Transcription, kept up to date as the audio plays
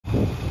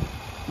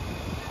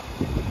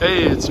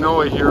Hey, it's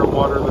Noah here at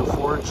Waterloo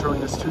Ford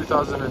showing this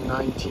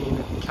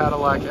 2019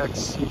 Cadillac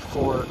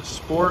XT4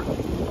 Sport.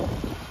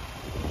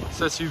 This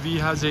SUV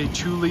has a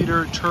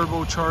 2-liter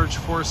turbocharged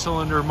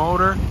 4-cylinder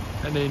motor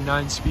and a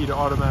 9-speed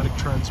automatic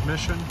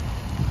transmission.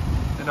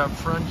 And up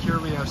front here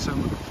we have some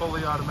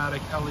fully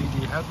automatic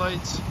LED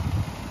headlights.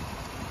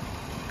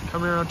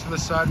 Coming around to the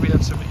side we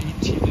have some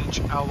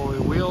 18-inch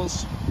alloy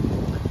wheels.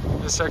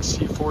 This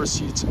XT4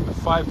 seats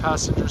 5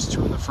 passengers,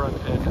 2 in the front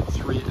and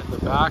 3 in the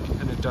back,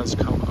 and it does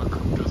come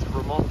equipped with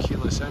remote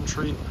keyless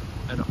entry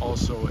and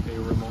also a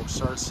remote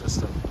start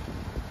system.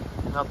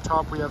 And up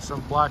top we have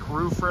some black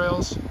roof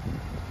rails.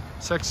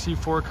 This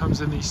XT4 comes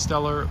in the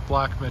stellar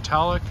black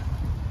metallic,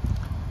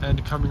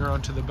 and coming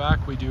around to the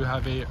back we do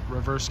have a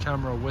reverse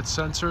camera with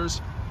sensors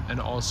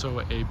and also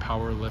a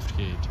power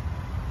liftgate.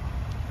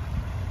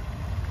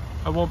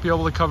 I won't be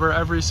able to cover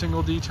every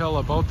single detail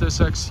about this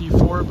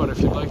XT4, but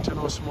if you'd like to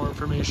know some more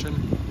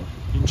information,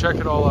 you can check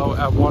it all out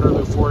at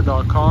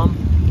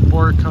waterlooford.com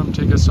or come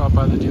take a stop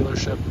by the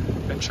dealership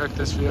and check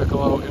this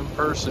vehicle out in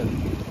person.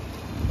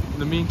 In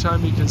the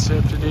meantime, you can stay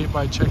up to date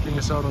by checking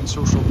us out on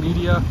social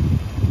media,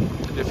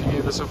 and if you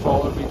gave us a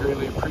follow, it'd be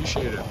greatly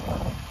appreciated.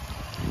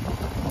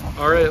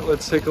 Alright,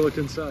 let's take a look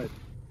inside.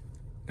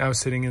 Now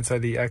sitting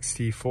inside the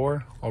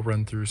XT4, I'll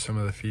run through some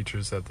of the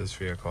features that this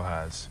vehicle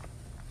has.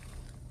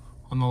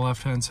 On the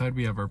left hand side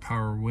we have our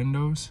power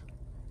windows,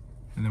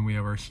 and then we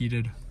have our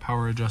heated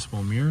power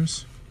adjustable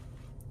mirrors.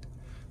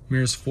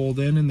 Mirrors fold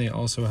in and they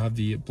also have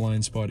the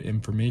blind spot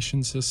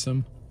information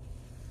system.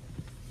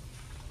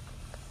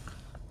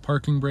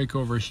 Parking brake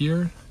over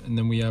here, and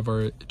then we have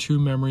our 2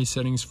 memory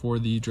settings for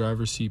the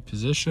driver's seat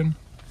position.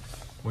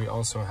 We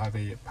also have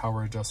a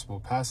power adjustable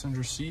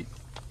passenger seat.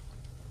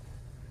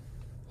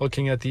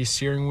 Looking at the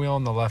steering wheel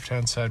on the left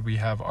hand side we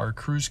have our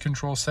cruise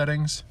control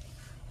settings,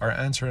 our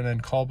answer and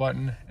end call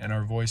button, and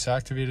our voice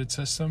activated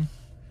system.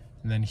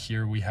 And then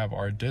here we have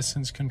our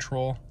distance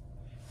control,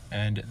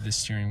 and the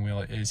steering wheel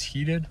is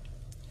heated.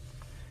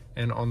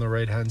 And on the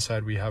right hand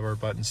side we have our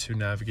buttons to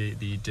navigate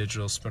the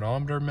digital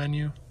speedometer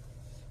menu,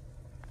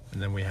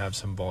 and then we have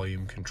some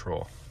volume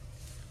control.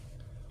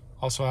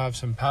 Also have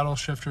some paddle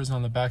shifters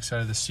on the back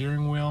side of the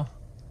steering wheel.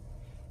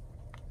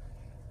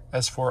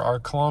 As for our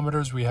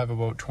kilometers, we have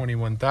about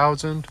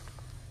 21,000.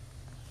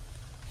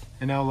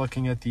 And now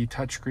looking at the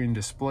touchscreen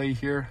display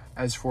here,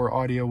 as for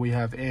audio we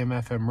have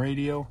AM/FM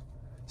radio,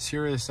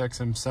 Sirius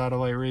XM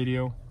satellite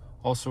radio,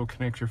 also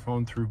connect your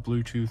phone through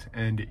Bluetooth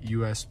and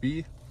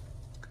USB.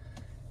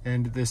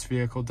 And this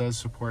vehicle does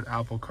support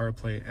Apple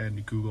CarPlay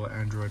and Google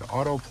Android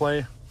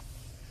Autoplay.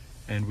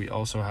 And we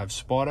also have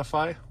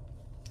Spotify.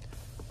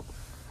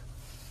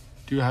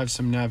 Do have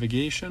some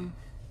navigation.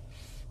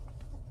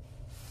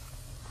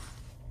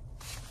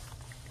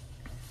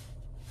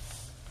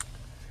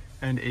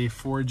 And a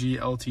 4G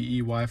LTE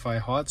Wi-Fi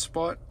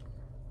hotspot.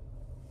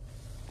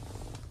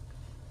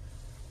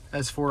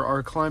 As for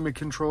our climate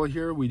control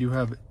here, we do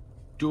have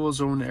dual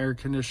zone air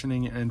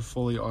conditioning and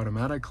fully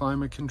automatic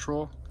climate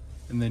control,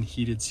 and then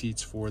heated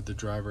seats for the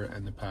driver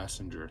and the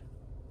passenger.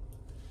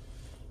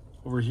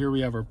 Over here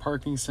we have our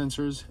parking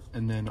sensors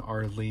and then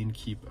our lane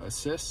keep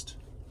assist.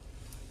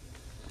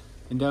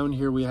 And down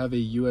here we have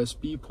a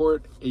USB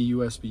port, a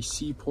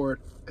USB-C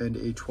port, and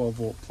a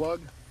 12-volt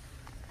plug.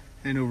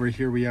 And over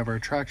here we have our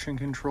traction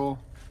control,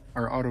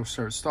 our auto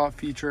start stop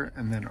feature,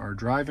 and then our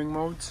driving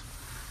modes.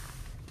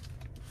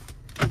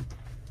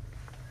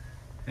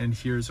 And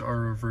here's our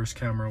reverse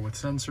camera with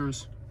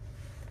sensors.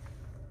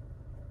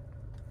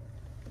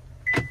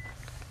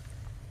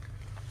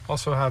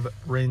 Also have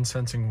rain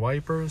sensing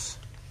wipers.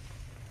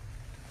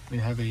 We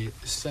have a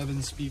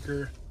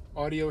 7-speaker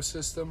audio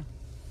system.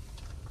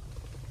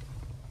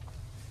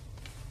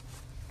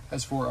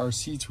 As for our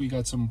seats, we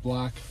got some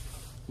black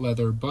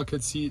leather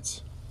bucket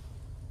seats.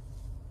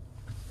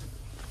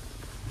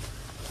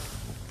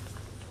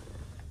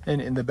 And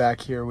in the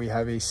back here we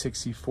have a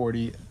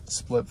 60/40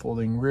 split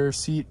folding rear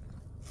seat.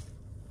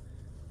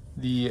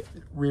 The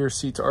rear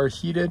seats are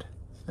heated,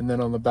 and then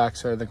on the back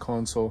side of the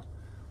console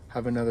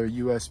have another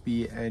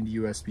USB and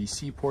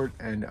USB-C port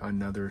and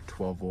another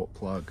 12-volt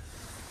plug.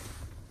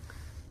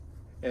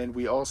 And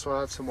we also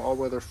have some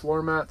all-weather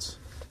floor mats,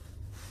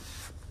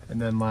 and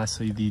then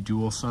lastly the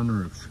dual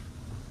sunroof.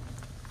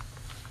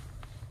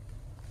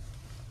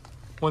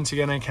 Once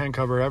again, I can't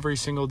cover every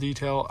single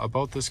detail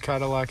about this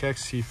Cadillac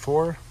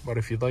XT4, but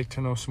if you'd like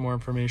to know some more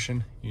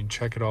information, you can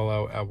check it all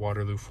out at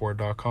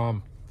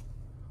waterlooford.com.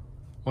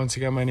 Once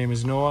again, my name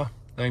is Noah.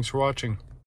 Thanks for watching.